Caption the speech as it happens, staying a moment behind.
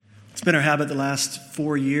It's been our habit the last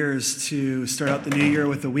 4 years to start out the new year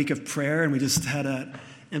with a week of prayer, and we just had an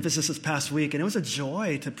emphasis this past week, and it was a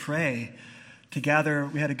joy to pray together.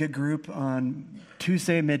 We had a good group on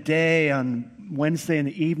Tuesday midday, on Wednesday in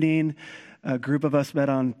the evening. A group of us met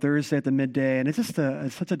on Thursday at the midday, and it's just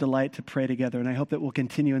such a delight to pray together, and I hope that we'll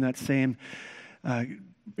continue in that same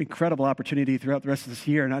incredible opportunity throughout the rest of this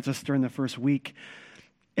year, not just during the first week.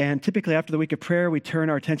 And typically after the week of prayer, we turn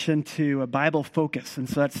our attention to a Bible focus. And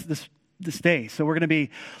so that's this day. So we're going to be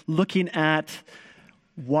looking at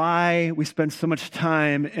why we spend so much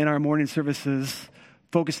time in our morning services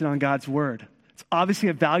focusing on God's Word. It's obviously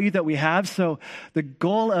a value that we have. So the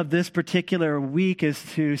goal of this particular week is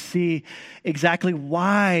to see exactly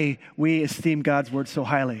why we esteem God's Word so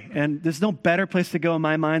highly. And there's no better place to go in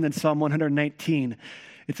my mind than Psalm 119.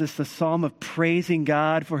 It's just a psalm of praising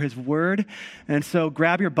God for His Word. And so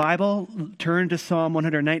grab your Bible, turn to Psalm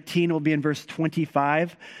 119. We'll be in verse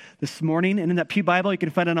 25 this morning. And in that Pew Bible, you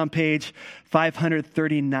can find it on page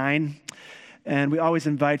 539. And we always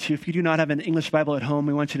invite you, if you do not have an English Bible at home,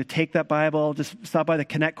 we want you to take that Bible, just stop by the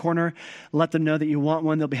Connect corner, let them know that you want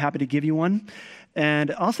one. They'll be happy to give you one.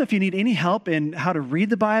 And also, if you need any help in how to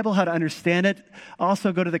read the Bible, how to understand it,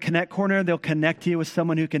 also go to the Connect corner. They'll connect you with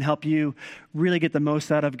someone who can help you really get the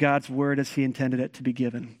most out of God's Word as He intended it to be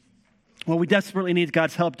given. Well, we desperately need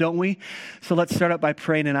God's help, don't we? So let's start out by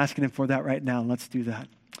praying and asking Him for that right now. Let's do that.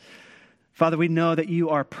 Father, we know that you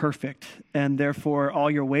are perfect, and therefore all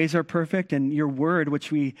your ways are perfect, and your Word,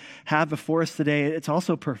 which we have before us today, it's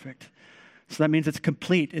also perfect. So that means it's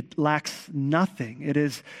complete. It lacks nothing.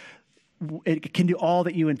 It can do all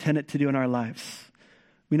that you intend it to do in our lives.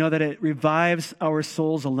 We know that it revives our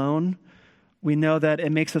souls alone. We know that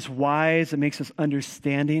it makes us wise. It makes us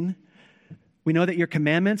understanding. We know that your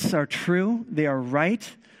commandments are true. They are right.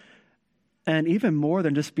 And even more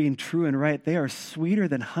than just being true and right, they are sweeter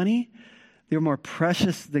than honey. They're more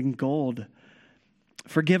precious than gold.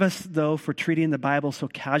 Forgive us, though, for treating the Bible so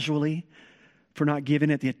casually, for not giving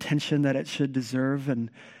it the attention that it should deserve.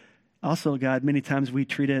 And also, God, many times we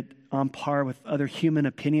treat it on par with other human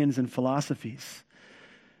opinions and philosophies.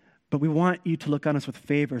 But we want you to look on us with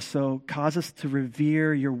favor, so cause us to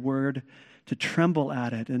revere your word, to tremble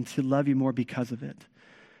at it, and to love you more because of it.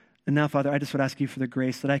 And now, Father, I just would ask you for the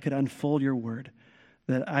grace that I could unfold your word,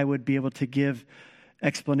 that I would be able to give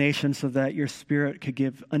explanation so that your Spirit could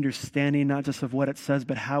give understanding, not just of what it says,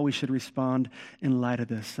 but how we should respond in light of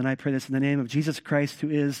this. And I pray this in the name of Jesus Christ, who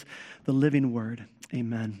is the living word.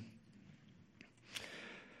 Amen.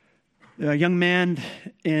 A young man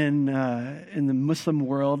in the Muslim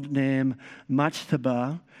world named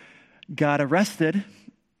Majtaba got arrested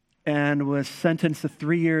and was sentenced to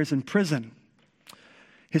 3 years in prison.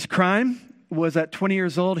 His crime was at 20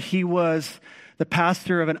 years old, he was the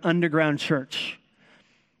pastor of an underground church.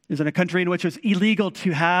 It was in a country in which it was illegal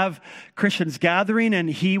to have Christians gathering, and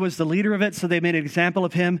he was the leader of it, so they made an example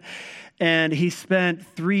of him, and he spent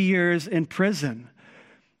 3 years in prison.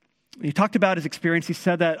 He talked about his experience. He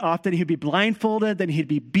said that often he'd be blindfolded, then he'd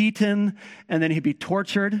be beaten, and then he'd be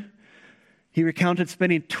tortured. He recounted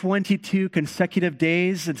spending 22 consecutive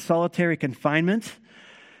days in solitary confinement.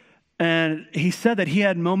 And he said that he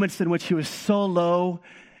had moments in which he was so low,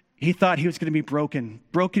 he thought he was going to be broken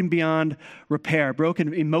beyond repair,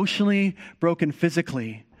 broken emotionally, broken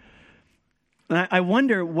physically. And I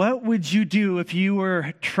wonder, what would you do if you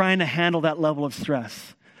were trying to handle that level of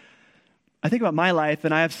stress? I think about my life,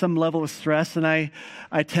 and I have some level of stress, and I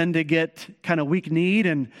tend to get kind of weak-kneed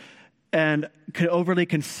and overly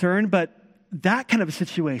concerned, but that kind of a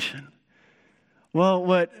situation. Well,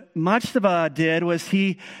 what Majtaba did was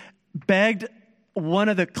he begged one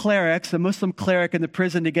of the clerics, a Muslim cleric in the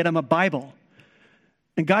prison, to get him a Bible.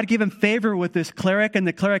 And God gave him favor with this cleric, and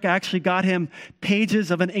the cleric actually got him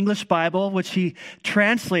pages of an English Bible, which he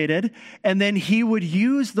translated, and then he would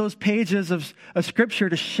use those pages of Scripture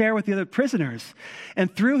to share with the other prisoners.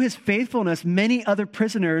 And through his faithfulness, many other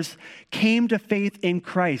prisoners came to faith in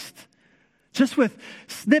Christ, just with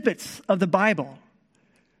snippets of the Bible.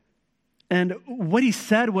 And what he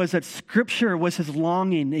said was that Scripture was his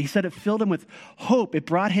longing. He said it filled him with hope. It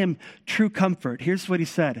brought him true comfort. Here's what he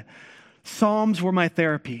said. Psalms were my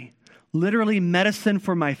therapy, literally medicine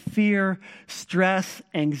for my fear, stress,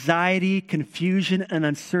 anxiety, confusion, and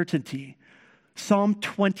uncertainty. Psalm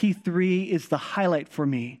 23 is the highlight for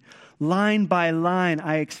me. Line by line,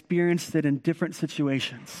 I experienced it in different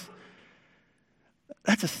situations.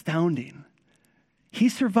 That's astounding. He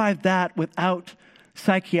survived that without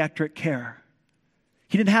psychiatric care.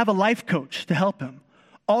 He didn't have a life coach to help him.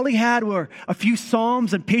 All he had were a few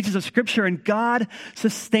psalms and pages of Scripture, and God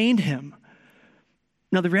sustained him.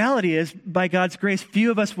 Now, the reality is, by God's grace,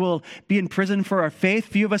 few of us will be in prison for our faith.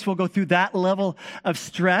 Few of us will go through that level of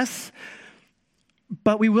stress.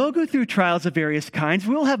 But we will go through trials of various kinds.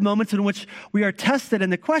 We will have moments in which we are tested.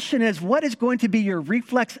 And the question is, what is going to be your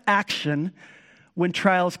reflex action when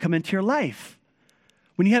trials come into your life?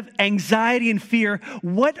 When you have anxiety and fear,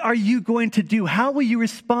 what are you going to do? How will you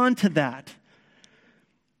respond to that?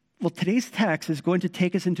 Well, today's text is going to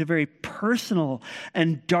take us into a very personal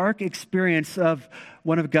and dark experience of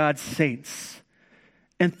one of God's saints.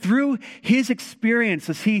 And through his experience,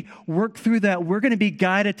 as he worked through that, we're going to be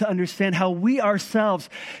guided to understand how we ourselves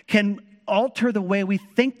can alter the way we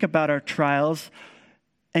think about our trials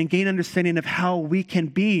and gain understanding of how we can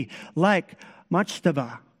be like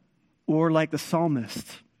Machtaba or like the psalmist.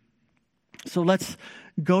 So let's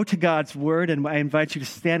go to God's word, and I invite you to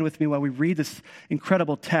stand with me while we read this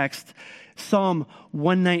incredible text. Psalm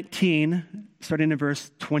 119, starting in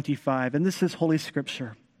verse 25, and this is Holy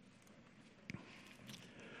Scripture.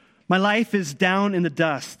 My life is down in the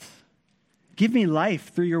dust. Give me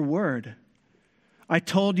life through your word. I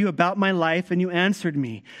told you about my life, and you answered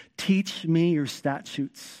me. Teach me your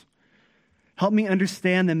statutes. Help me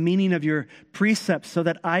understand the meaning of your precepts so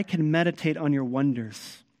that I can meditate on your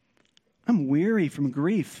wonders. I'm weary from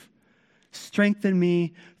grief. Strengthen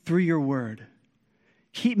me through your word.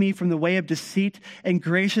 Keep me from the way of deceit and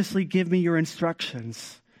graciously give me your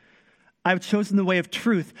instructions. I've chosen the way of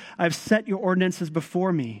truth. I've set your ordinances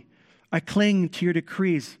before me. I cling to your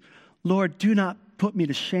decrees. Lord, do not put me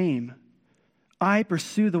to shame. I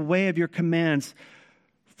pursue the way of your commands,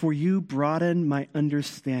 for you broaden my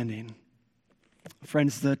understanding.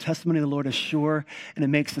 Friends, the testimony of the Lord is sure, and it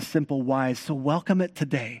makes the simple wise. So welcome it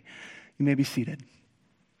today. You may be seated.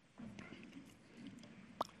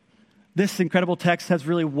 This incredible text has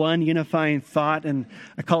really one unifying thought, and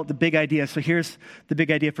I call it the big idea. So here's the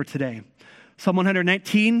big idea for today. Psalm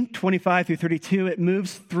 119, 25 through 32, it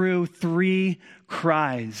moves through three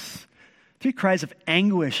cries of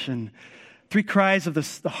anguish and three cries of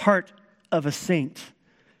the heart of a saint.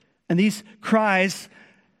 And these cries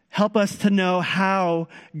help us to know how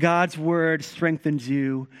God's word strengthens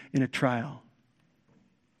you in a trial.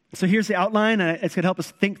 So here's the outline. It's going to help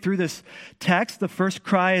us think through this text. The first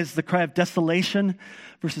cry is the cry of desolation,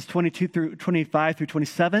 verses 22 through 25 through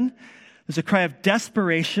 27. There's a cry of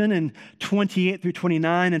desperation in 28 through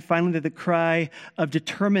 29. And finally, the cry of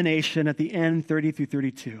determination at the end, 30 through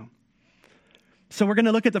 32. So we're going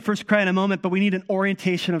to look at the first cry in a moment, but we need an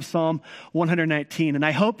orientation of Psalm 119. And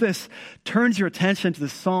I hope this turns your attention to the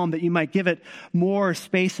psalm, that you might give it more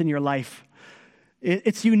space in your life.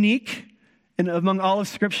 It's unique. And among all of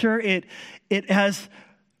Scripture, it has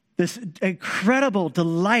this incredible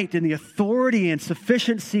delight in the authority and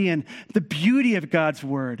sufficiency and the beauty of God's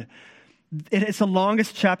word. It's the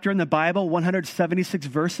longest chapter in the Bible, 176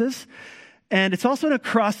 verses. And it's also an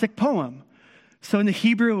acrostic poem. So in the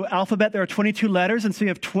Hebrew alphabet, there are 22 letters, and so you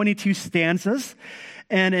have 22 stanzas.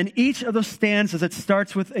 And in each of those stanzas, it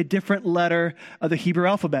starts with a different letter of the Hebrew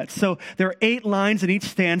alphabet. So there are 8 lines in each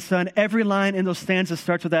stanza, and every line in those stanzas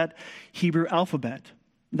starts with that Hebrew alphabet,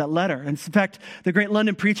 that letter. And in fact, the great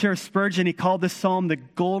London preacher Spurgeon, he called this psalm the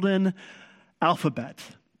golden alphabet.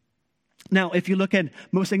 Now, if you look at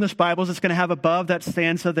most English Bibles, it's going to have above that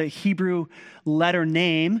stanza the Hebrew letter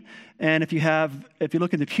name. And if you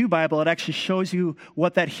look in the Pew Bible, it actually shows you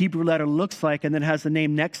what that Hebrew letter looks like, and then has the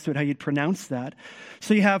name next to it, how you'd pronounce that.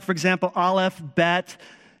 So you have, for example, Aleph, Bet,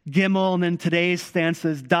 Gimel, and then today's stanza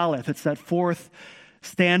is Daleth. It's that fourth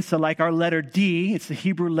stanza, like our letter D. It's the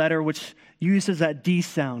Hebrew letter which uses that D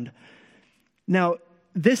sound. Now,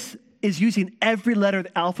 this is using every letter of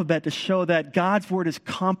the alphabet to show that God's word is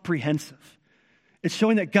comprehensive. It's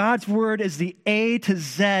showing that God's word is the A to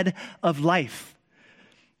Z of life.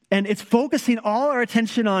 And it's focusing all our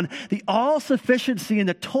attention on the all-sufficiency and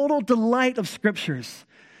the total delight of Scriptures.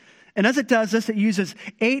 And as it does this, it uses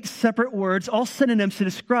 8 separate words, all synonyms, to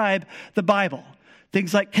describe the Bible.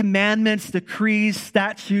 Things like commandments, decrees,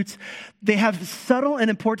 statutes. They have subtle and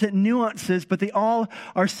important nuances, but they all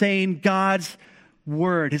are saying God's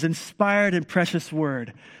word, his inspired and precious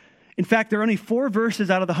word. In fact, there are only 4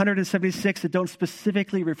 verses out of the 176 that don't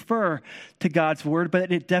specifically refer to God's word,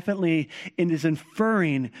 but it definitely is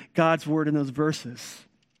inferring God's word in those verses.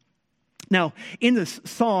 Now, in this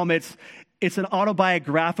psalm, it's an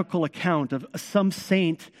autobiographical account of some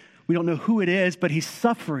saint. We don't know who it is, but he's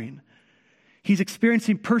suffering. He's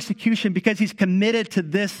experiencing persecution because he's committed to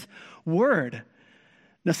this word.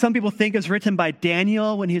 Now, some people think it's written by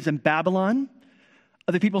Daniel when he was in Babylon.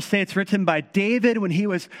 Other people say it's written by David when he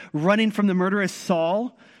was running from the murderous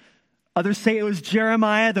Saul. Others say it was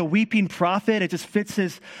Jeremiah, the weeping prophet. It just fits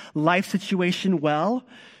his life situation well.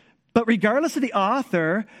 But regardless of the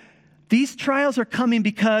author, these trials are coming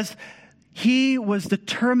because he was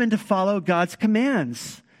determined to follow God's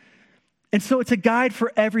commands. And so it's a guide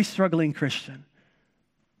for every struggling Christian.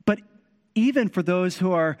 But even for those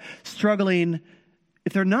who are struggling,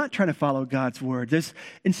 if they're not trying to follow God's word, there's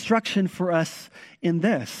instruction for us in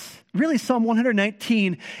this. Really, Psalm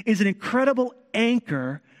 119 is an incredible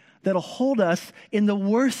anchor that'll hold us in the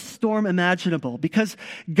worst storm imaginable, because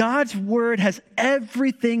God's word has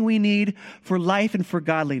everything we need for life and for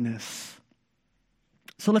godliness.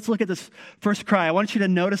 So let's look at this first cry. I want you to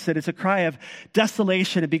notice it. It's a cry of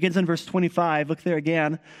desolation. It begins in verse 25. Look there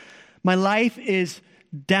again. My life is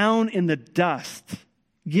down in the dust.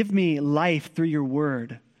 Give me life through your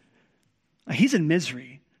word. He's in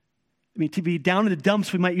misery. I mean, to be down in the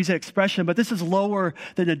dumps, we might use that expression, but this is lower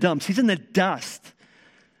than the dumps. He's in the dust.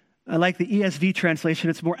 I like the ESV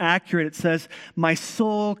translation. It's more accurate. It says, my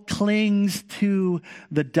soul clings to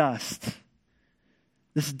the dust.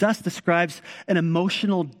 This dust describes an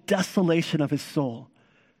emotional desolation of his soul.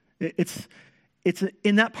 It's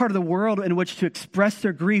in that part of the world in which to express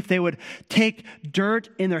their grief, they would take dirt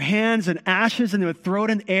in their hands and ashes, and they would throw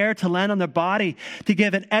it in the air to land on their body to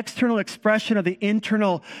give an external expression of the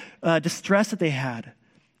internal distress that they had.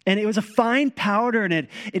 And it was a fine powder, and it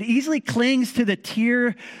easily clings to the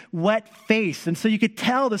tear-wet face. And so you could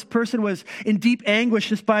tell this person was in deep anguish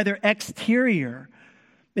just by their exterior.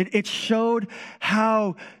 It showed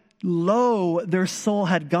how low their soul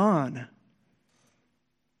had gone.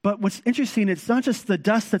 But what's interesting, it's not just the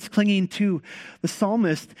dust that's clinging to the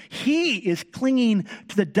psalmist. He is clinging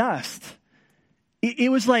to the dust. It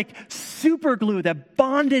was like super glue that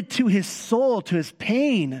bonded to his soul, to his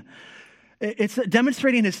pain. It's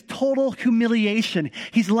demonstrating his total humiliation.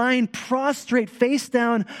 He's lying prostrate, face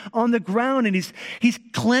down on the ground, and he's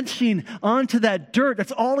clenching onto that dirt.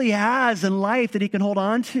 That's all he has in life that he can hold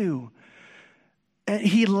on to. And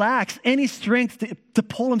he lacks any strength to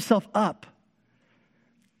pull himself up.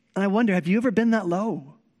 And I wonder, have you ever been that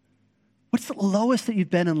low? What's the lowest that you've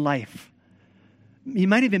been in life? You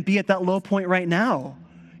might even be at that low point right now.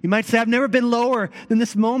 You might say, I've never been lower than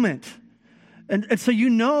this moment. And so you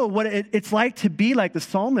know what it's like to be like the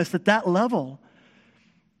psalmist at that level.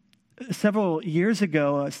 Several years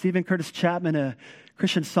ago, Stephen Curtis Chapman, a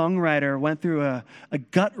Christian songwriter, went through a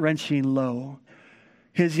gut-wrenching low.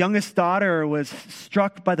 His youngest daughter was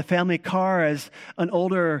struck by the family car as an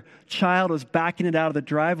older child was backing it out of the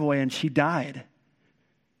driveway, and she died.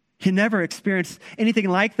 He never experienced anything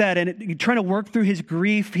like that, and trying to work through his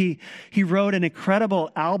grief, he wrote an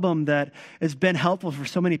incredible album that has been helpful for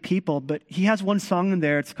so many people, but he has one song in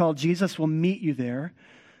there. It's called Jesus Will Meet You There.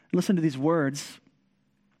 Listen to these words.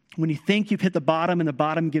 When you think you've hit the bottom and the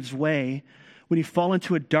bottom gives way, when you fall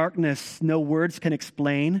into a darkness no words can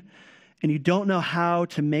explain, and you don't know how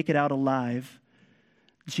to make it out alive,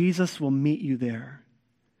 Jesus will meet you there.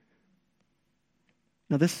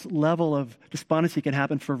 Now, this level of despondency can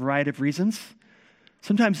happen for a variety of reasons.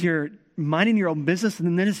 Sometimes you're minding your own business,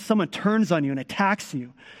 and then someone turns on you and attacks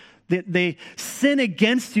you. They sin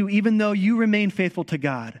against you even though you remain faithful to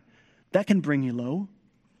God. That can bring you low.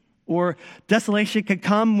 Or desolation can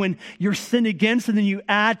come when you're sinned against, and then you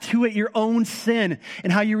add to it your own sin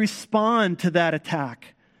and how you respond to that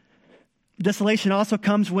attack. Desolation also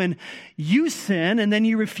comes when you sin, and then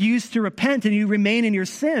you refuse to repent, and you remain in your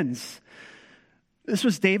sins. This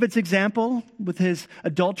was David's example with his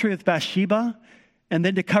adultery with Bathsheba. And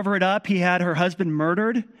then to cover it up, he had her husband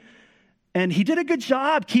murdered. And he did a good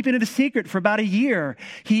job keeping it a secret for about a year.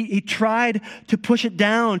 He tried to push it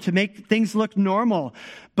down to make things look normal.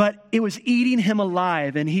 But it was eating him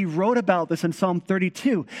alive. And he wrote about this in Psalm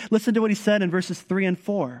 32. Listen to what he said in verses 3 and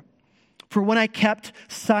 4. For when I kept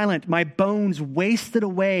silent, my bones wasted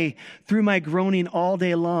away through my groaning all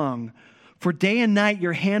day long. For day and night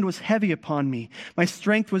your hand was heavy upon me. My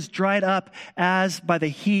strength was dried up as by the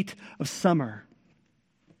heat of summer.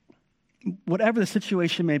 Whatever the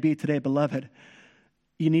situation may be today, beloved,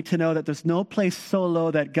 you need to know that there's no place so low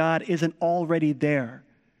that God isn't already there.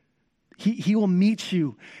 He will meet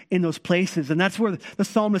you in those places. And that's where the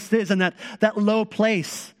psalmist is, in that low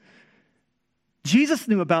place. Jesus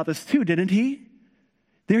knew about this too, didn't he?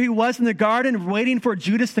 There he was in the garden waiting for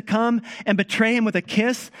Judas to come and betray him with a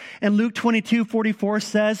kiss. And Luke 22:44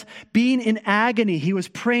 says, being in agony, he was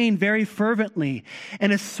praying very fervently,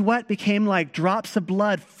 and his sweat became like drops of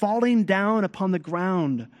blood falling down upon the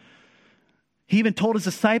ground. He even told his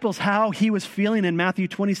disciples how he was feeling in Matthew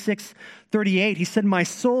 26:38. He said, my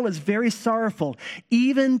soul is very sorrowful,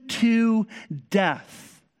 even to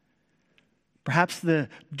death. Perhaps the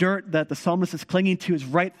dirt that the psalmist is clinging to is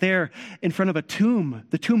right there in front of a tomb,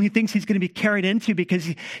 the tomb he thinks he's going to be carried into because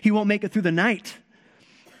he won't make it through the night.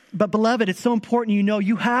 But beloved, it's so important you know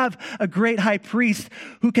you have a great high priest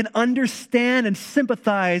who can understand and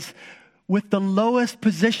sympathize with the lowest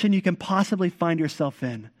position you can possibly find yourself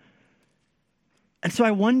in. And so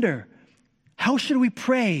I wonder, how should we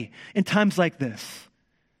pray in times like this?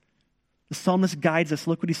 The psalmist guides us.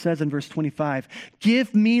 Look what he says in verse 25.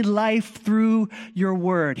 Give me life through your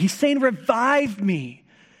word. He's saying, revive me.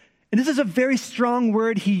 And this is a very strong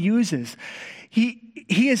word he uses. He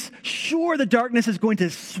is sure the darkness is going to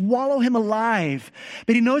swallow him alive,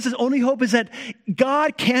 but he knows his only hope is that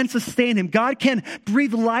God can sustain him. God can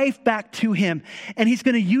breathe life back to him. And he's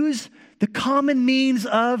going to use the common means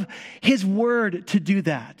of his word to do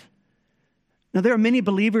that. Now, there are many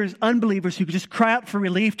unbelievers who just cry out for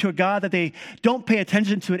relief to a God that they don't pay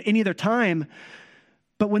attention to at any other time.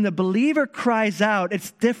 But when the believer cries out,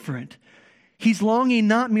 it's different. He's longing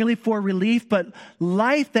not merely for relief, but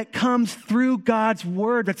life that comes through God's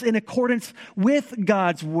word, that's in accordance with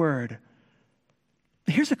God's word.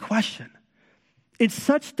 Here's a question. In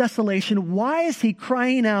such desolation, why is he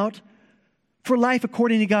crying out for life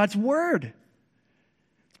according to God's word?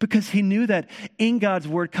 It's because he knew that in God's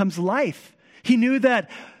word comes life. He knew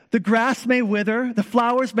that the grass may wither, the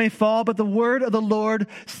flowers may fall, but the word of the Lord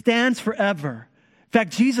stands forever. In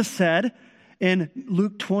fact, Jesus said in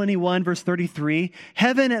Luke 21, verse 33,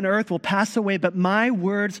 heaven and earth will pass away, but my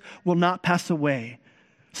words will not pass away.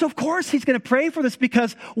 So of course he's going to pray for this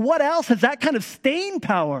because what else has that kind of staying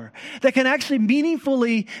power that can actually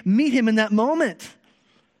meaningfully meet him in that moment?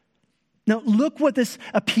 Now, look what this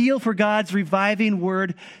appeal for God's reviving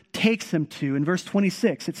word takes him to. In verse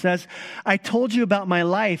 26, it says, I told you about my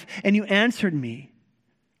life, and you answered me.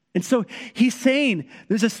 And so he's saying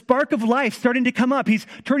there's a spark of life starting to come up. He's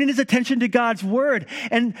turning his attention to God's word,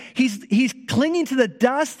 and he's clinging to the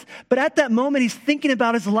dust, but at that moment, he's thinking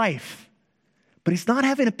about his life. But he's not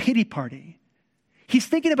having a pity party. He's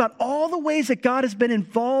thinking about all the ways that God has been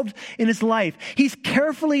involved in his life. He's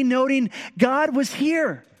carefully noting God was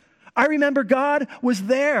here. I remember God was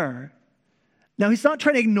there. Now, he's not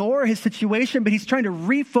trying to ignore his situation, but he's trying to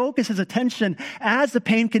refocus his attention as the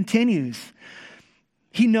pain continues.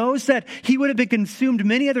 He knows that he would have been consumed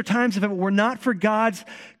many other times if it were not for God's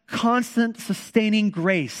constant sustaining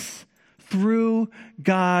grace through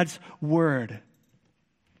God's word.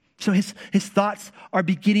 So his thoughts are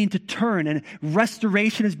beginning to turn and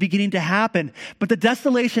restoration is beginning to happen, but the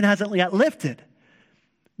desolation hasn't yet lifted.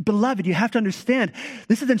 Beloved, you have to understand,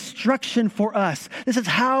 this is instruction for us. This is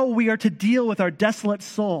how we are to deal with our desolate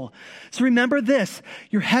soul. So remember this,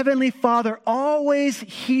 your heavenly Father always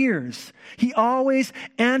hears. He always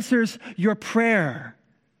answers your prayer.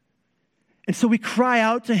 And so we cry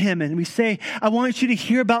out to him and we say, I want you to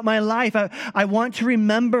hear about my life. I want to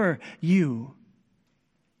remember you.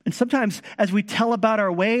 And sometimes as we tell about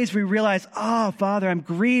our ways, we realize, oh, Father, I'm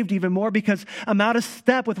grieved even more because I'm out of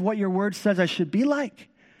step with what your word says I should be like.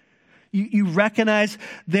 You recognize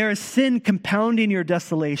there is sin compounding your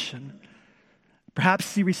desolation.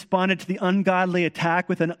 Perhaps he responded to the ungodly attack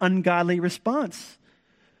with an ungodly response.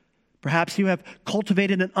 Perhaps you have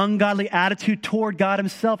cultivated an ungodly attitude toward God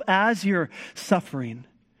himself as you're suffering.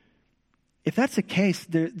 If that's the case,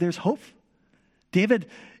 there's hope. David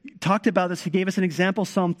talked about this. He gave us an example,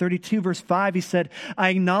 Psalm 32, verse 5. He said, I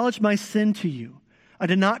acknowledge my sin to you. I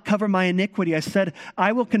did not cover my iniquity. I said,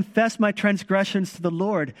 I will confess my transgressions to the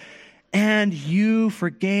Lord. And you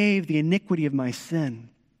forgave the iniquity of my sin.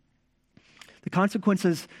 The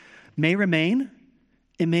consequences may remain.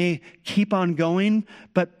 It may keep on going,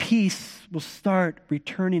 but peace will start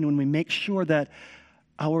returning when we make sure that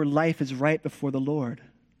our life is right before the Lord.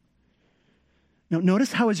 Now,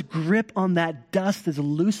 notice how his grip on that dust is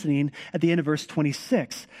loosening at the end of verse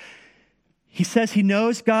 26. He says he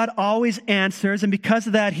knows God always answers, and because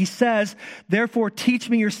of that, he says, therefore, teach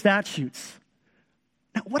me your statutes.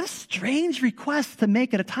 Now, what a strange request to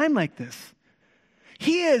make at a time like this.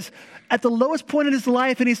 He is at the lowest point in his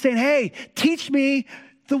life, and he's saying, hey, teach me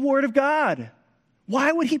the word of God.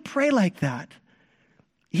 Why would he pray like that?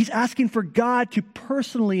 He's asking for God to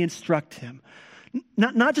personally instruct him.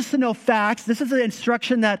 Not just to know facts. This is an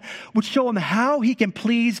instruction that would show him how he can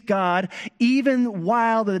please God even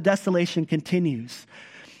while the desolation continues.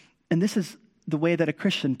 And this is the way that a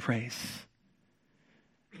Christian prays.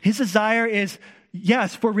 His desire is,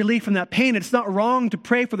 yes, for relief from that pain. It's not wrong to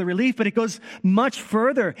pray for the relief, but it goes much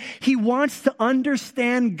further. He wants to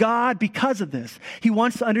understand God because of this. He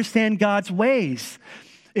wants to understand God's ways.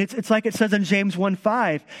 It's like it says in James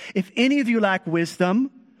 1:5, if any of you lack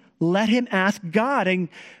wisdom, let him ask God, and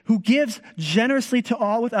who gives generously to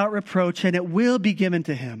all without reproach, and it will be given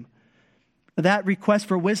to him. That request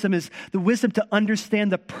for wisdom is the wisdom to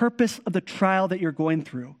understand the purpose of the trial that you're going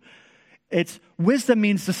through. Wisdom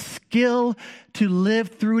means the skill to live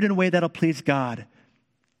through it in a way that'll please God.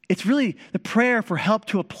 It's really the prayer for help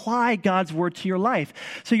to apply God's word to your life.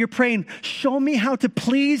 So you're praying, show me how to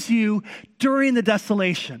please you during the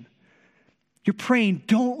desolation. You're praying,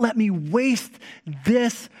 don't let me waste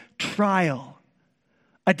this trial.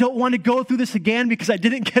 I don't want to go through this again because I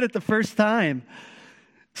didn't get it the first time.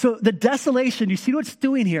 So the desolation, you see what it's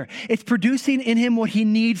doing here? It's producing in him what he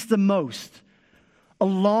needs the most. A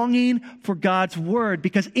longing for God's word,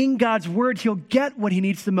 because in God's word, he'll get what he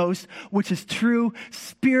needs the most, which is true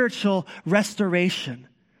spiritual restoration.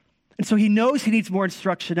 And so he knows he needs more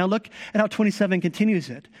instruction. Now look at how 27 continues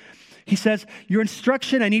it. He says, your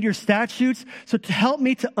instruction, I need your statutes, so to help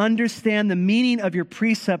me to understand the meaning of your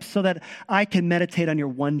precepts so that I can meditate on your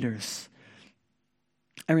wonders.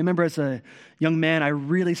 I remember as a young man, I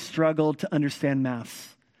really struggled to understand maths.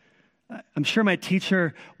 I'm sure my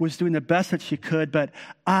teacher was doing the best that she could, but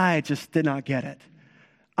I just did not get it.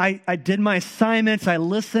 I did my assignments, I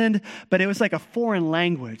listened, but it was like a foreign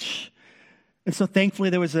language. And so thankfully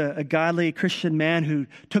there was a godly Christian man who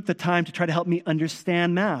took the time to try to help me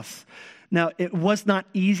understand maths. Now, it was not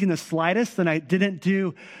easy in the slightest, and I didn't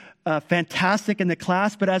do fantastic in the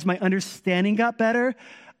class, but as my understanding got better,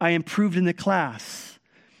 I improved in the class.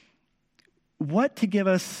 What to give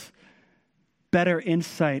us better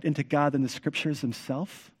insight into God than the scriptures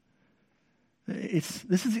themselves?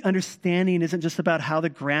 This is the understanding isn't just about how the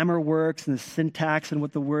grammar works and the syntax and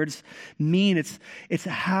what the words mean. It's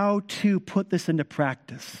how to put this into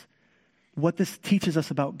practice, what this teaches us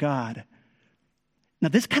about God. Now,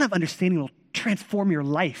 this kind of understanding will transform your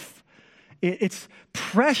life. It's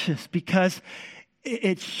precious because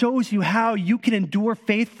it shows you how you can endure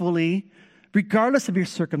faithfully regardless of your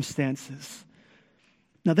circumstances.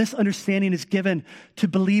 Now, this understanding is given to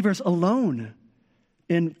believers alone.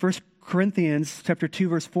 In 1 Corinthians chapter 2,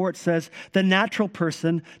 verse 4, it says, the natural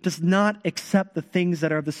person does not accept the things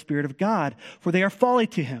that are of the Spirit of God, for they are folly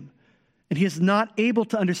to him, and he is not able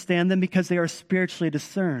to understand them because they are spiritually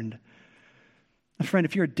discerned. Now, friend,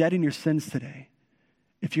 if you're dead in your sins today,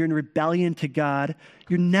 if you're in rebellion to God,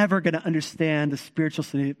 you're never going to understand the spiritual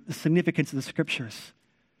significance of the scriptures.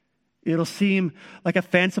 It'll seem like a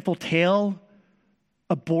fanciful tale,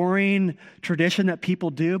 a boring tradition that people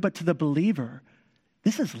do, but to the believer,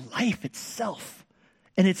 this is life itself.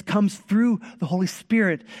 And it comes through the Holy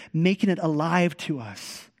Spirit, making it alive to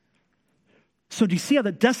us. So do you see how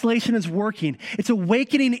the desolation is working? It's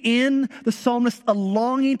awakening in the psalmist a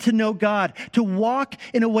longing to know God, to walk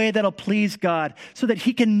in a way that'll please God, so that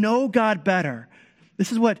he can know God better.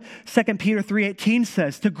 This is what 2 Peter 3:18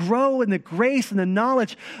 says, to grow in the grace and the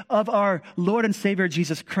knowledge of our Lord and Savior,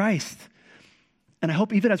 Jesus Christ. And I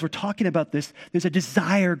hope even as we're talking about this, there's a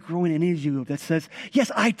desire growing in you that says,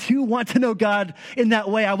 yes, I too want to know God in that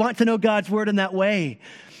way. I want to know God's word in that way.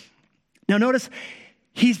 Now notice,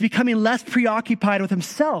 he's becoming less preoccupied with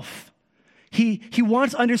himself. He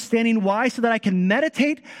wants understanding why, so that I can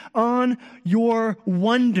meditate on your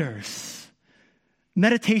wonders.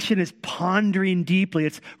 Meditation is pondering deeply.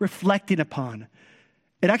 It's reflecting upon.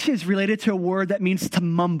 It actually is related to a word that means to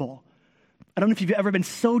mumble. I don't know if you've ever been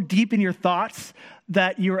so deep in your thoughts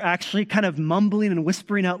that you're actually kind of mumbling and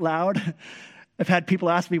whispering out loud. I've had people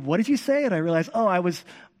ask me, what did you say? And I realized, I was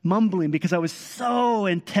mumbling because I was so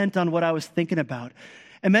intent on what I was thinking about.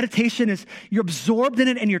 And meditation is, you're absorbed in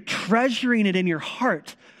it and you're treasuring it in your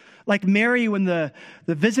heart. Like Mary, when the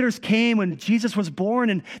visitors came, when Jesus was born,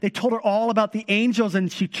 and they told her all about the angels,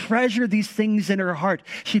 and she treasured these things in her heart.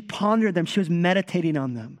 She pondered them. She was meditating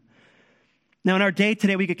on them. Now, in our day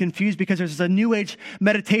today, we get confused because there's a New Age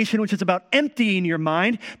meditation, which is about emptying your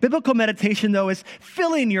mind. Biblical meditation, though, is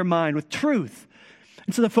filling your mind with truth.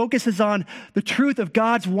 And so the focus is on the truth of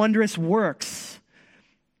God's wondrous works.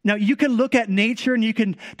 Now, you can look at nature and you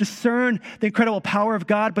can discern the incredible power of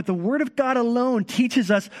God, but the Word of God alone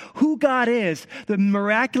teaches us who God is, the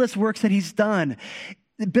miraculous works that He's done.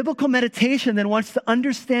 The biblical meditation then wants to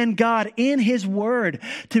understand God in His Word,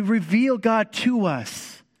 to reveal God to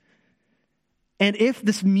us. And if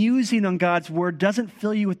this musing on God's word doesn't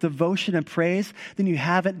fill you with devotion and praise, then you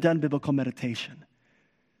haven't done biblical meditation.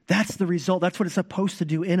 That's the result. That's what it's supposed to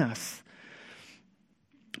do in us.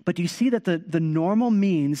 But do you see that the normal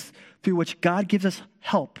means through which God gives us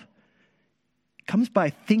help comes by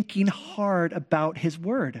thinking hard about his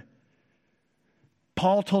word?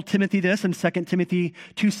 Paul told Timothy this in 2 Timothy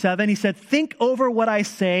 2:7. He said, think over what I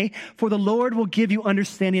say, for the Lord will give you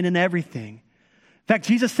understanding in everything. In fact,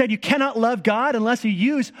 Jesus said you cannot love God unless you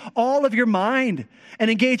use all of your mind and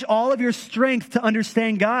engage all of your strength to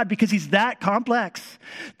understand God, because he's that complex,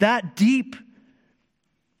 that deep.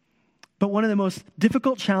 But one of the most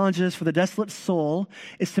difficult challenges for the desolate soul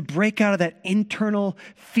is to break out of that internal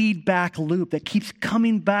feedback loop that keeps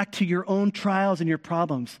coming back to your own trials and your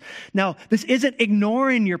problems. Now, this isn't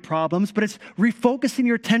ignoring your problems, but it's refocusing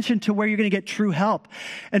your attention to where you're going to get true help.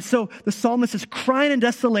 And so the psalmist is crying in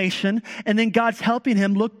desolation, and then God's helping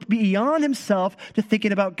him look beyond himself to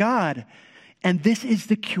thinking about God. And this is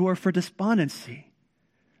the cure for despondency.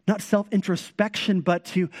 Not self-introspection, but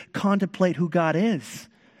to contemplate who God is.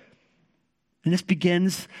 And this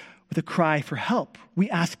begins with a cry for help.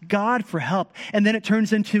 We ask God for help. And then it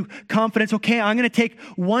turns into confidence. Okay, I'm going to take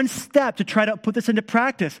one step to try to put this into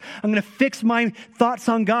practice. I'm going to fix my thoughts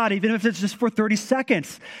on God, even if it's just for 30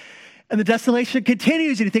 seconds. And the desolation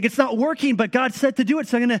continues, and you think it's not working, but God said to do it,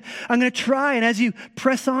 so I'm going to try. And as you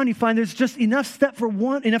press on, you find there's just enough strength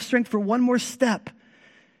for one more step.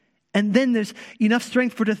 And then there's enough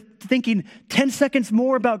strength for thinking 10 seconds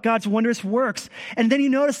more about God's wondrous works. And then you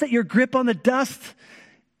notice that your grip on the dust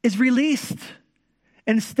is released.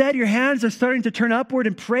 And instead, your hands are starting to turn upward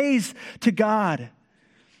in praise to God.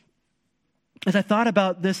 As I thought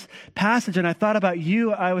about this passage and I thought about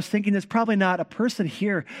you, I was thinking there's probably not a person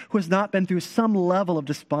here who has not been through some level of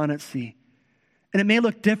despondency. And it may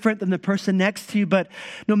look different than the person next to you, but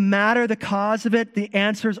no matter the cause of it, the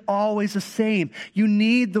answer is always the same. You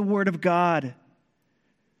need the Word of God.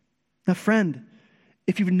 Now, friend,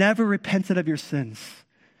 if you've never repented of your sins,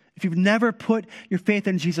 if you've never put your faith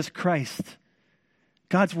in Jesus Christ,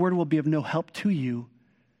 God's Word will be of no help to you,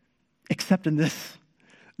 except in this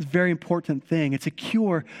very important thing. It's a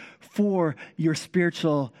cure for your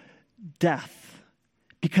spiritual death.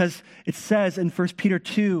 Because it says in 1 Peter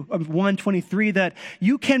 1:23 that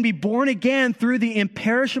you can be born again through the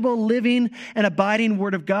imperishable, living, and abiding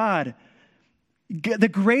Word of God. The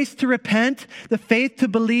grace to repent, the faith to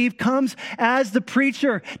believe comes as the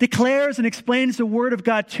preacher declares and explains the Word of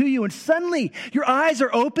God to you. And suddenly your eyes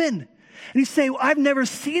are open. And you say, well, I've never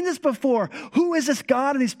seen this before. Who is this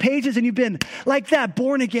God in these pages? And you've been like that,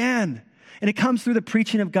 born again. And it comes through the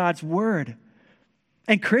preaching of God's Word.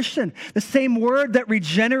 And Christian, the same Word that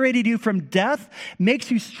regenerated you from death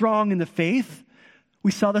makes you strong in the faith.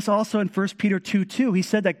 We saw this also in 1 Peter 2:2. He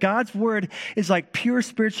said that God's Word is like pure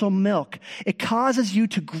spiritual milk. It causes you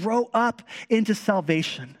to grow up into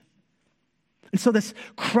salvation. And so this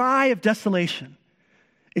cry of desolation,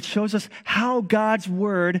 it shows us how God's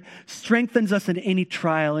Word strengthens us in any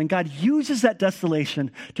trial. And God uses that desolation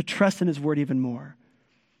to trust in His Word even more.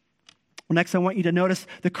 Well, next, I want you to notice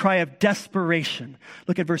the cry of desperation.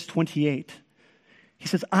 Look at verse 28. He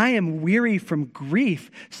says, I am weary from grief.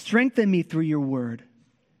 Strengthen me through your word.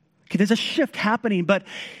 Okay, there's a shift happening, but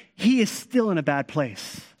he is still in a bad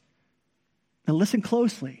place. Now listen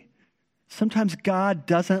closely. Sometimes God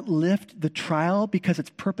doesn't lift the trial because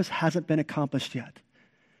its purpose hasn't been accomplished yet.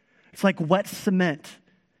 It's like wet cement.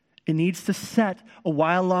 It needs to set a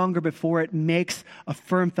while longer before it makes a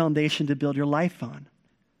firm foundation to build your life on.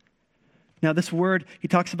 Now, this word, he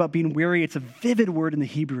talks about being weary. It's a vivid word in the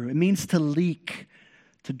Hebrew. It means to leak,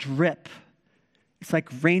 to drip. It's like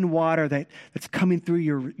rainwater that's coming through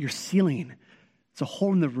your ceiling. It's a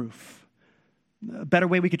hole in the roof. A better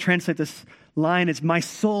way we could translate this line is, my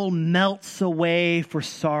soul melts away for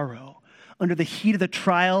sorrow. Under the heat of the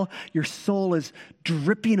trial, your soul is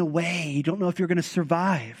dripping away. You don't know if you're going to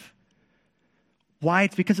survive. Why?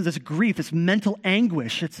 It's because of this grief, this mental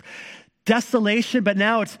anguish. It's desolation, but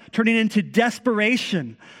now it's turning into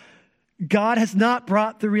desperation. God has not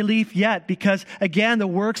brought the relief yet because, again, the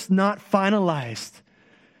work's not finalized.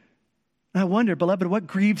 I wonder, beloved, what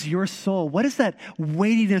grieves your soul? What is that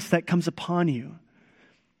weightiness that comes upon you?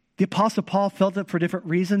 The Apostle Paul felt it for different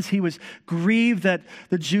reasons. He was grieved that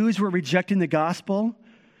the Jews were rejecting the gospel.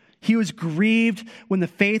 He was grieved when the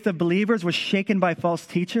faith of believers was shaken by false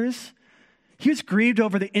teachers. He was grieved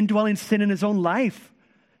over the indwelling sin in his own life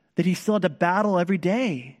that he still had to battle every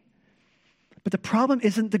day. But the problem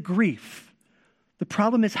isn't the grief. The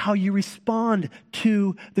problem is how you respond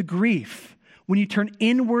to the grief when you turn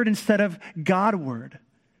inward instead of Godward.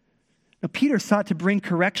 Now, Peter sought to bring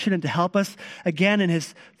correction and to help us again in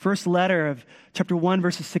his first letter of chapter 1,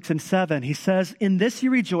 verses 6 and 7. He says, in this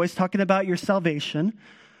you rejoice, talking about your salvation,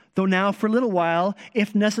 though now for a little while,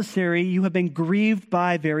 if necessary, you have been grieved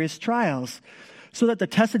by various trials, so that the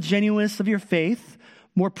tested genuineness of your faith,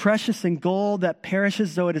 more precious than gold that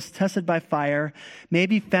perishes though it is tested by fire, may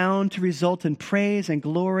be found to result in praise and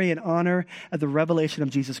glory and honor at the revelation of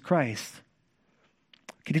Jesus Christ.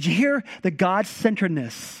 Okay, did you hear the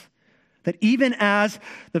God-centeredness That even as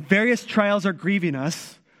the various trials are grieving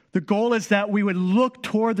us, the goal is that we would look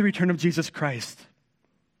toward the return of Jesus Christ.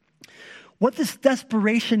 What this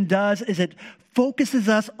desperation does is it focuses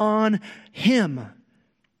us on him.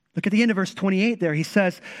 Look at the end of verse 28 there. He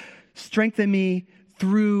says, strengthen me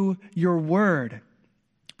through your word.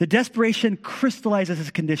 The desperation crystallizes his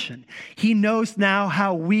condition. He knows now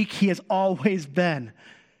how weak he has always been.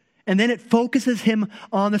 And then it focuses him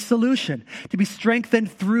on the solution, to be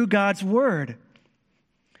strengthened through God's word.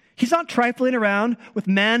 He's not trifling around with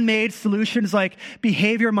man-made solutions like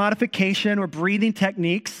behavior modification or breathing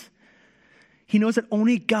techniques. He knows that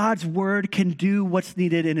only God's word can do what's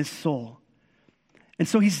needed in his soul. And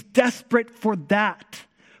so he's desperate for that,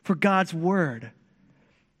 for God's word.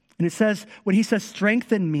 And it says, when he says,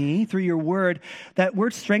 strengthen me through your word, that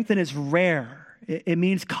word strengthen is rare. It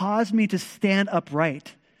means cause me to stand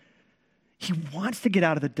upright. He wants to get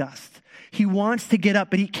out of the dust. He wants to get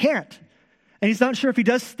up, but he can't. And he's not sure if he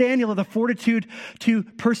does stand, he'll have the fortitude to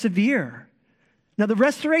persevere. Now, the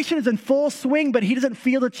restoration is in full swing, but he doesn't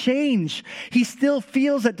feel the change. He still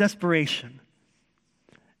feels that desperation.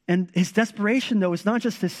 And his desperation, though, is not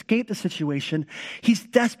just to escape the situation. He's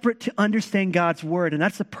desperate to understand God's word, and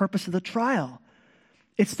that's the purpose of the trial.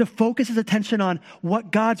 It's to focus his attention on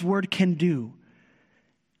what God's word can do.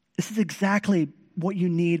 This is exactly what you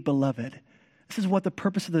need, beloved. This is what the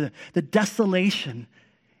purpose of the desolation,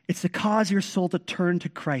 it's to cause your soul to turn to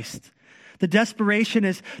Christ. The desperation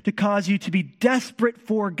is to cause you to be desperate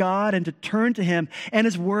for God and to turn to him and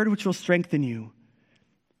his word, which will strengthen you.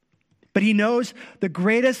 But he knows the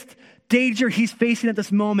greatest danger he's facing at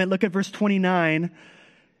this moment. Look at verse 29.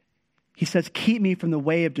 He says, keep me from the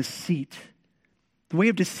way of deceit. The way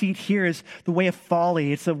of deceit here is the way of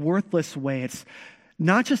folly. It's a worthless way. It's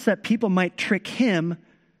not just that people might trick him,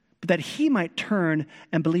 but that he might turn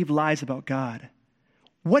and believe lies about God.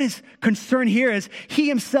 What his concern here is he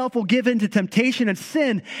himself will give in to temptation and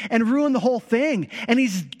sin and ruin the whole thing. And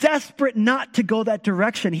he's desperate not to go that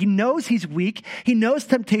direction. He knows he's weak. He knows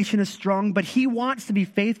temptation is strong, but he wants to be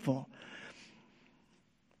faithful.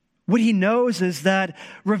 What he knows is that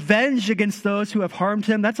revenge against those who have harmed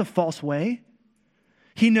him, that's a false way.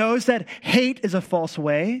 He knows that hate is a false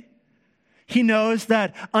way. He knows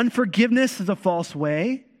that unforgiveness is a false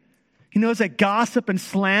way. He knows that gossip and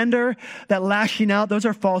slander, that lashing out, those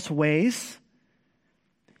are false ways.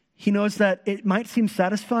 He knows that it might seem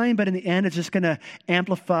satisfying, but in the end, it's just going to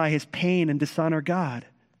amplify his pain and dishonor God.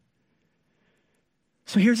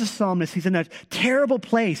 So here's a psalmist. He's in a terrible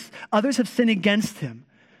place. Others have sinned against him.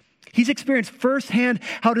 He's experienced firsthand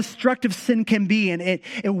how destructive sin can be, and it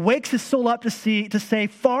wakes his soul up to say,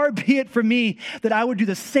 far be it from me that I would do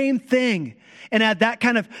the same thing and add that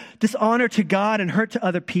kind of dishonor to God and hurt to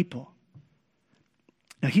other people.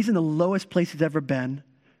 Now, he's in the lowest place he's ever been,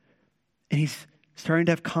 and he's starting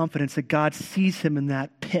to have confidence that God sees him in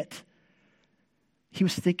that pit. He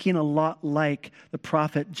was thinking a lot like the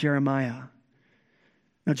prophet Jeremiah.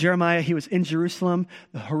 Now, Jeremiah, he was in Jerusalem.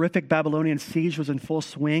 The horrific Babylonian siege was in full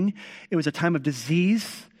swing. It was a time of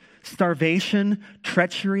disease, starvation,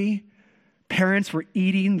 treachery. Parents were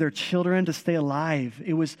eating their children to stay alive.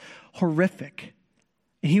 It was horrific.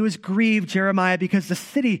 And he was grieved, Jeremiah, because the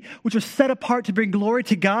city, which was set apart to bring glory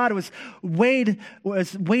to God, was weighed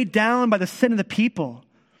down by the sin of the people.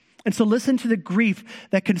 And so listen to the grief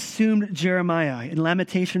that consumed Jeremiah. In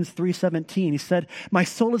Lamentations 3:17, he said, my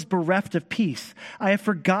soul is bereft of peace. I have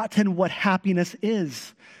forgotten what happiness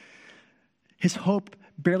is. His hope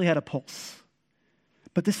barely had a pulse.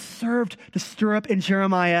 But this served to stir up in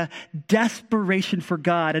Jeremiah desperation for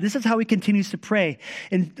God. And this is how he continues to pray.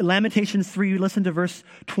 In Lamentations 3, listen to verse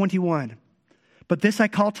 21. But this I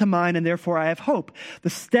call to mind, and therefore I have hope. The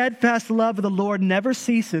steadfast love of the Lord never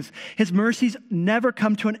ceases. His mercies never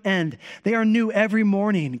come to an end. They are new every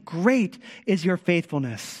morning. Great is your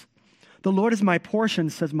faithfulness. The Lord is my portion,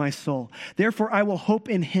 says my soul. Therefore I will hope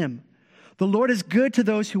in him. The Lord is good to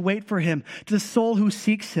those who wait for him, to the soul who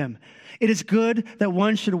seeks him. It is good that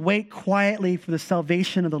one should wait quietly for the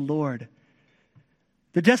salvation of the Lord.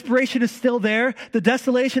 The desperation is still there. The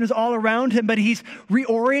desolation is all around him, but he's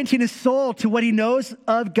reorienting his soul to what he knows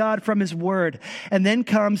of God from his word. And then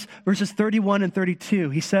comes verses 31 and 32.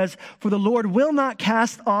 He says, for the Lord will not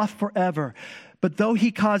cast off forever, but though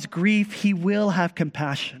he cause grief, he will have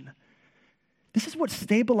compassion. This is what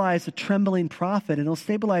stabilized the trembling prophet, and it'll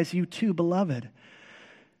stabilize you too, beloved.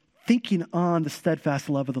 Thinking on the steadfast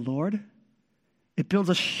love of the Lord. It builds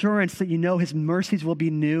assurance that you know his mercies will be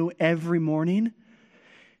new every morning.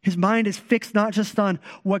 His mind is fixed not just on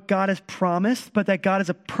what God has promised, but that God has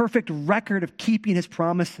a perfect record of keeping his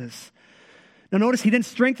promises. Now notice he didn't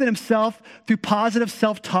strengthen himself through positive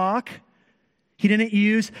self-talk. He didn't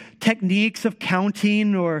use techniques of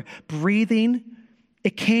counting or breathing.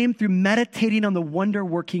 It came through meditating on the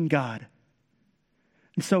wonder-working God.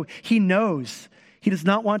 And so he knows he does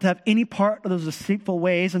not want to have any part of those deceitful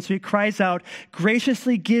ways. And so he cries out,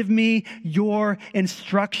 graciously give me your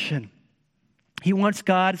instruction. He wants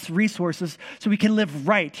God's resources so he can live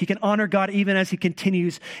right. He can honor God even as he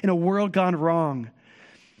continues in a world gone wrong.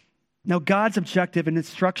 Now, God's objective and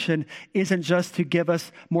instruction isn't just to give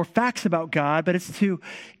us more facts about God, but it's to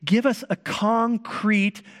give us a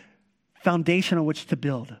concrete foundation on which to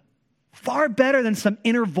build. Far better than some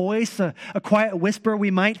inner voice, a quiet whisper we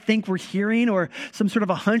might think we're hearing, or some sort of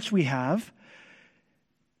a hunch we have.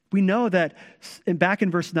 We know that back in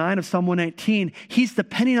verse 9 of Psalm 119, he's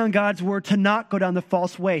depending on God's word to not go down the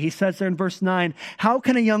false way. He says there in verse 9, how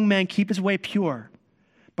can a young man keep his way pure?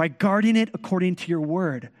 By guarding it according to your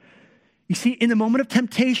word. You see, in the moment of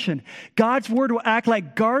temptation, God's word will act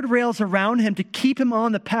like guardrails around him to keep him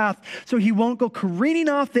on the path so he won't go careening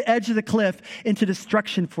off the edge of the cliff into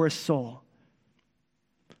destruction for his soul.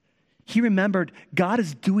 He remembered God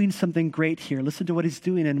is doing something great here. Listen to what he's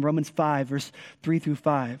doing in Romans 5, verse 3 through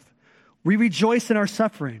 5. We rejoice in our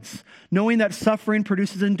sufferings, knowing that suffering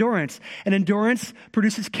produces endurance, and endurance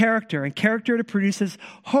produces character, and character produces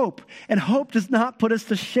hope. And hope does not put us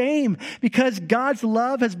to shame, because God's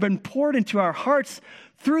love has been poured into our hearts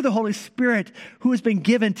through the Holy Spirit who has been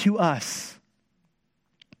given to us.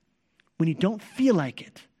 When you don't feel like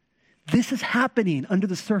it, this is happening under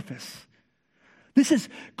the surface. This is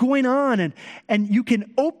going on, and you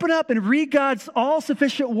can open up and read God's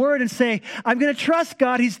all-sufficient word and say, I'm going to trust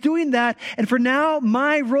God. He's doing that. And for now,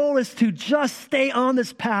 my role is to just stay on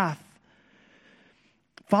this path.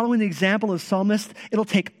 Following the example of the psalmist, it'll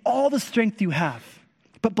take all the strength you have.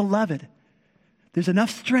 But beloved, there's enough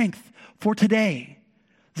strength for today.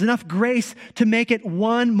 There's enough grace to make it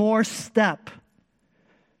one more step.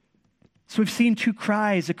 So we've seen two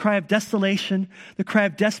cries, the cry of desolation, the cry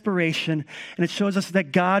of desperation, and it shows us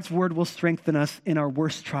that God's word will strengthen us in our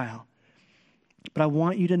worst trial. But I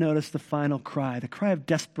want you to notice the final cry, the cry of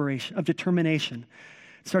desperation, of determination.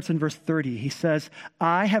 It starts in verse 30. He says,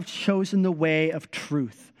 I have chosen the way of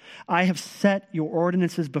truth. I have set your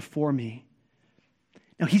ordinances before me.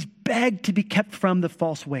 Now he's begged to be kept from the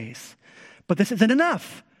false ways, but this isn't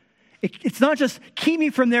enough. It's not just keep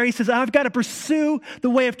me from there. He says, I've got to pursue the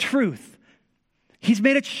way of truth. He's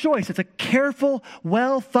made a choice. It's a careful,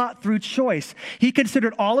 well thought through choice. He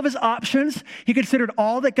considered all of his options. He considered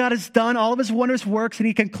all that God has done, all of his wondrous works, and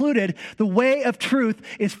he concluded the way of truth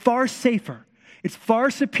is far safer. It's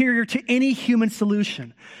far superior to any human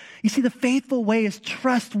solution. You see, the faithful way is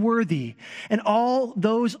trustworthy, and all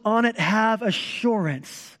those on it have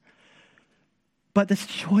assurance. But this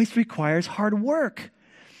choice requires hard work.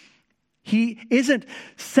 He isn't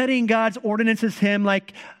setting God's ordinances him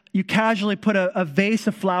like you casually put a vase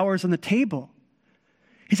of flowers on the table.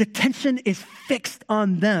 His attention is fixed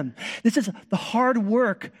on them. This is the hard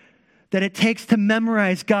work that it takes to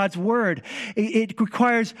memorize God's word. It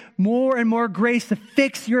requires more and more grace to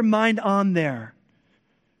fix your mind on there.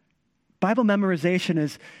 Bible memorization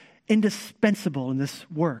is indispensable in this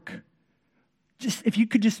work. If you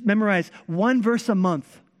could just memorize one verse a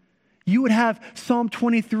month, you would have Psalm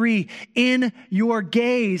 23 in your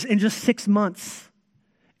gaze in just 6 months.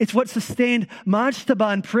 It's what sustained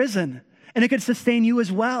Majtaba in prison, and it could sustain you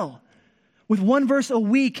as well. With one verse a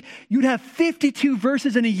week, you'd have 52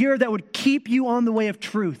 verses in a year that would keep you on the way of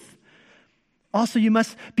truth. Also, you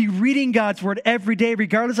must be reading God's word every day,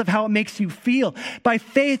 regardless of how it makes you feel. By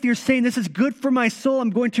faith, you're saying, this is good for my soul. I'm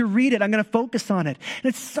going to read it. I'm going to focus on it. And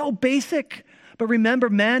it's so basic. But remember,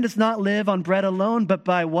 man does not live on bread alone, but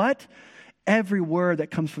by what? Every word that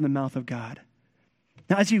comes from the mouth of God.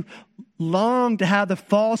 Now, as you long to have the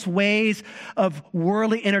false ways of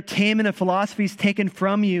worldly entertainment and philosophies taken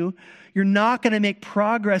from you, you're not going to make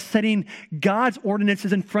progress setting God's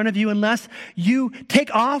ordinances in front of you unless you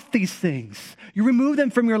take off these things. You remove them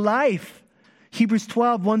from your life. Hebrews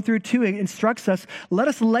 12, 1 through 2 instructs us, let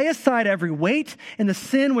us lay aside every weight and the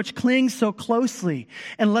sin which clings so closely,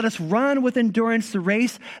 and let us run with endurance the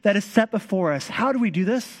race that is set before us. How do we do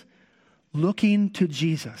this? Looking to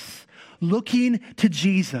Jesus. Looking to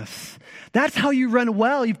Jesus. That's how you run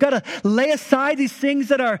well. You've got to lay aside these things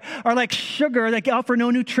that are like sugar that offer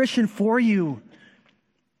no nutrition for you.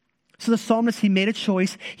 So the psalmist, he made a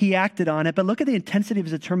choice. He acted on it. But look at the intensity of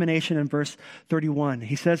his determination in verse 31.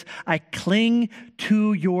 He says, I cling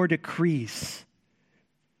to your decrees.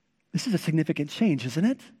 This is a significant change, isn't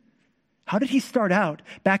it? How did he start out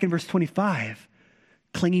back in verse 25?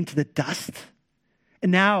 Clinging to the dust.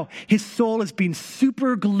 And now his soul is being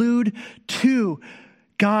super glued to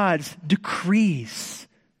God's decrees.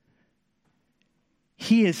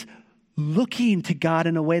 He is looking to God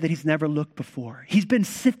in a way that he's never looked before. He's been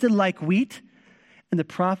sifted like wheat, and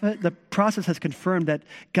the process has confirmed that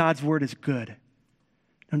God's word is good.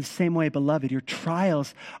 In the same way, beloved, your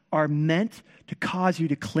trials are meant to cause you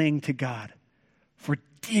to cling to God for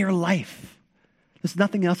dear life. There's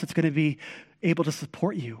nothing else that's going to be able to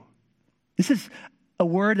support you. This is a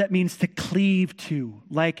word that means to cleave to.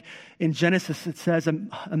 Like in Genesis, it says,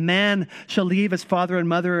 a man shall leave his father and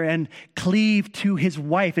mother and cleave to his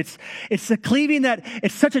wife. It's a cleaving that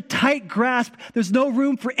it's such a tight grasp. There's no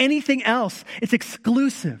room for anything else. It's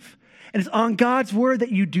exclusive. And it's on God's word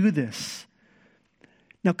that you do this.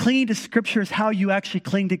 Now, clinging to Scripture is how you actually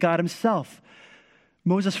cling to God himself.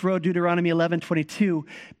 Moses wrote Deuteronomy 11:22,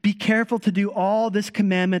 be careful to do all this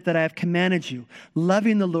commandment that I have commanded you,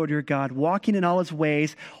 loving the Lord your God, walking in all his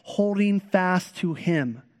ways, holding fast to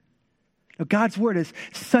him. Now, God's word is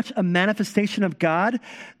such a manifestation of God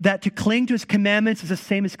that to cling to his commandments is the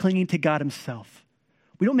same as clinging to God himself.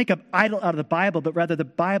 We don't make an idol out of the Bible, but rather the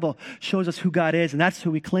Bible shows us who God is, and that's who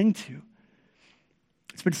we cling to.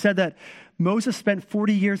 It's been said that Moses spent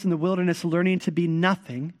 40 years in the wilderness learning to be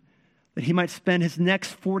nothing, that he might spend his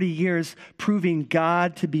next 40 years proving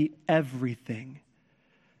God to be everything.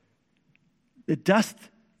 The dust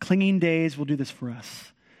clinging days will do this for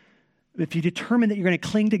us. If you determine that you're going to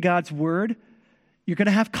cling to God's word, you're going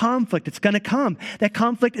to have conflict. It's going to come. That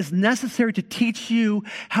conflict is necessary to teach you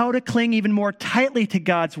how to cling even more tightly to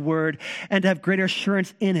God's word and to have greater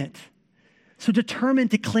assurance in it. So determine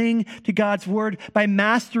to cling to God's word by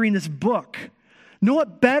mastering this book. Know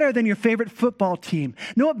it better than your favorite football team.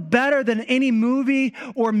 Know it better than any movie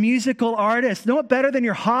or musical artist. Know it better than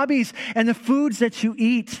your hobbies and the foods that you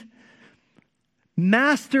eat.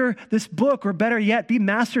 Master this book, or better yet, be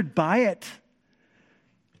mastered by it.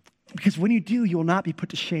 Because when you do, you will not be put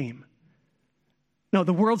to shame. No,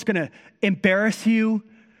 the world's going to embarrass you.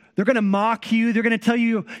 They're going to mock you. They're going to tell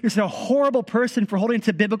you you're a horrible person for holding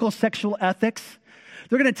to biblical sexual ethics.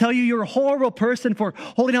 They're going to tell you you're a horrible person for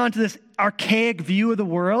holding on to this archaic view of the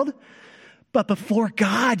world. But before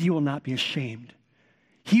God, you will not be ashamed.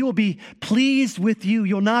 He will be pleased with you.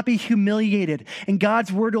 You'll not be humiliated. And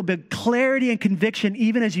God's word will bring clarity and conviction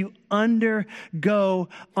even as you undergo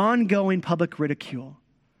ongoing public ridicule.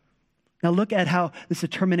 Now look at how this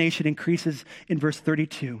determination increases in verse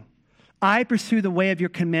 32. I pursue the way of your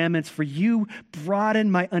commandments, for you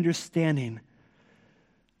broaden my understanding.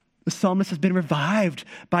 The psalmist has been revived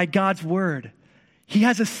by God's word. He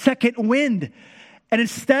has a second wind. And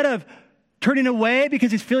instead of turning away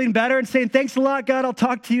because he's feeling better and saying, thanks a lot, God, I'll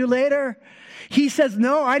talk to you later, he says,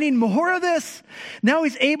 no, I need more of this. Now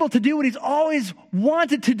he's able to do what he's always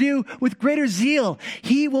wanted to do with greater zeal.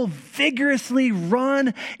 He will vigorously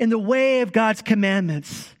run in the way of God's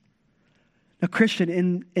commandments. Now,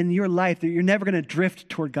 Christian, in your life, you're never going to drift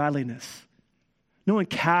toward godliness. No one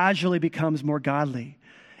casually becomes more godly.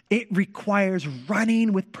 It requires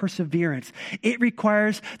running with perseverance. It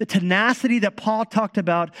requires the tenacity that Paul talked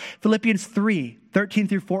about, Philippians 3:13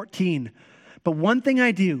 through 14. But one thing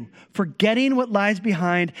I do, forgetting what lies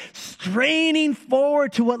behind, straining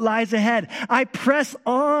forward to what lies ahead, I press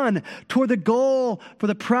on toward the goal for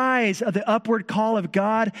the prize of the upward call of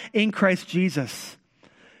God in Christ Jesus.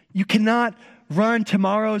 You cannot run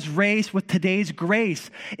tomorrow's race with today's grace.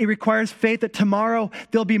 It requires faith that tomorrow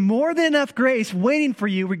there'll be more than enough grace waiting for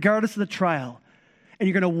you regardless of the trial. And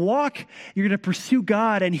you're going to walk, you're going to pursue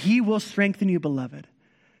God, and he will strengthen you, beloved.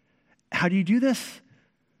 How do you do this?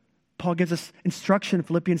 Paul gives us instruction in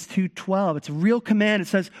Philippians 2:12. It's a real command. It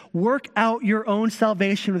says, work out your own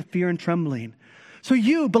salvation with fear and trembling. So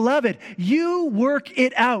you, beloved, you work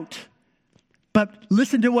it out. But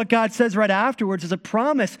listen to what God says right afterwards as a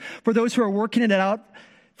promise for those who are working it out.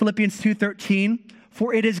 Philippians 2:13,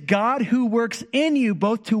 for it is God who works in you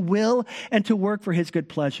both to will and to work for his good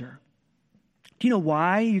pleasure. Do you know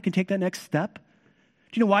why you can take that next step?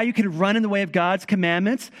 Do you know why you can run in the way of God's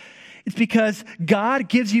commandments? It's because God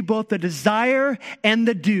gives you both the desire and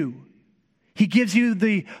the do. He gives you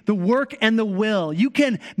the work and the will. You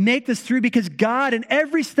can make this through because God in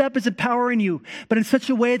every step is empowering you, but in such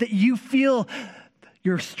a way that you feel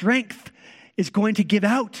your strength is going to give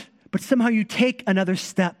out, but somehow you take another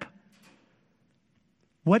step.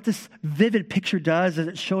 What this vivid picture does is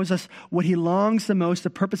it shows us what he longs the most. The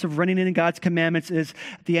purpose of running in God's commandments is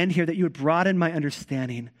at the end here that you would broaden my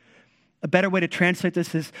understanding. A better way to translate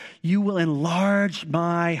this is you will enlarge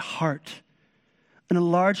my heart. An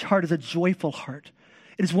enlarged heart is a joyful heart.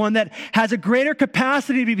 It is one that has a greater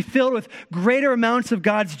capacity to be filled with greater amounts of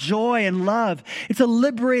God's joy and love. It's a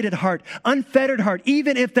liberated heart, unfettered heart,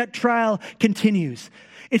 even if that trial continues.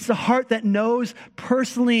 It's the heart that knows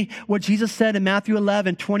personally what Jesus said in Matthew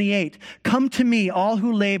 11:28. Come to me, all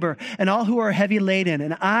who labor and all who are heavy laden,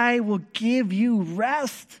 and I will give you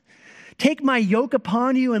rest. Take my yoke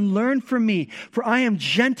upon you and learn from me, for I am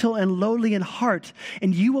gentle and lowly in heart,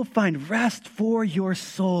 and you will find rest for your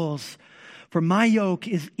souls. For my yoke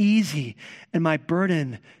is easy and my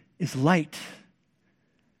burden is light.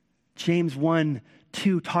 James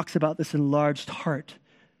 1:2 talks about this enlarged heart.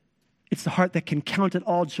 It's the heart that can count it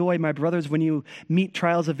all joy, my brothers, when you meet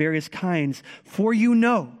trials of various kinds. For you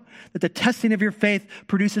know that the testing of your faith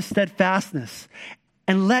produces steadfastness.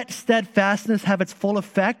 And let steadfastness have its full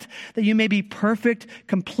effect, that you may be perfect,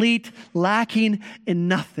 complete, lacking in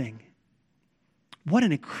nothing. What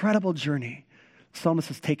an incredible journey the psalmist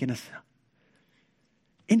has taken us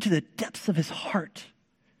into the depths of his heart.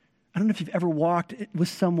 I don't know if you've ever walked with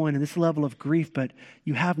someone in this level of grief, but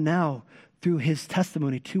you have now through his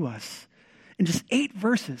testimony to us. In just 8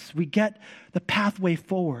 verses, we get the pathway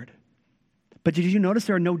forward. But did you notice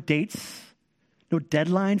there are no dates, no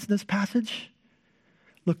deadlines in this passage?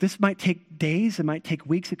 Look, this might take days, it might take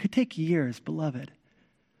weeks, it could take years, beloved.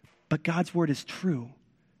 But God's word is true.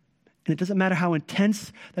 And it doesn't matter how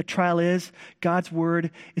intense that trial is, God's word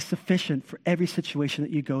is sufficient for every situation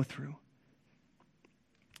that you go through.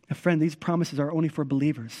 Now, friend, these promises are only for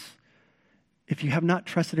believers. If you have not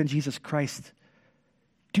trusted in Jesus Christ,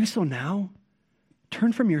 do so now.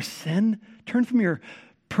 Turn from your sin, turn from your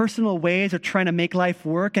personal ways of trying to make life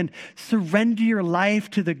work, and surrender your life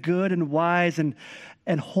to the good and wise and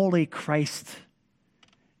holy Christ.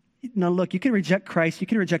 Now look, you can reject Christ, you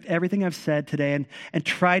can reject everything I've said today and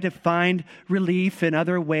try to find relief in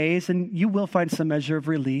other ways, and you will find some measure of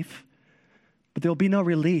relief, but there will be no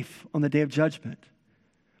relief on the day of judgment.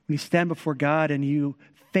 When you stand before God and you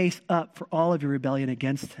face up for all of your rebellion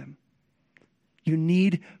against him. You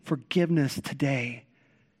need forgiveness today,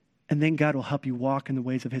 and then God will help you walk in the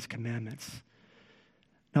ways of his commandments.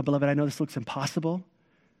 Now, beloved, I know this looks impossible.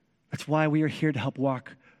 That's why we are here to help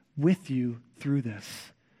walk with you through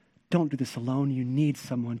this. Don't do this alone. You need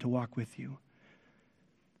someone to walk with you.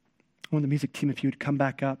 I want the music team, if you would come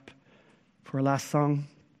back up for our last song.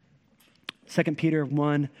 2 Peter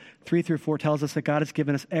 1:3-4 tells us that God has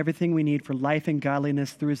given us everything we need for life and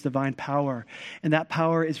godliness through his divine power. And that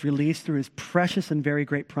power is released through his precious and very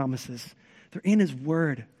great promises. They're in his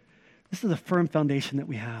word. This is a firm foundation that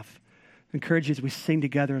we have. I encourage you as we sing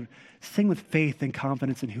together, sing with faith and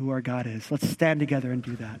confidence in who our God is. Let's stand together and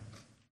do that.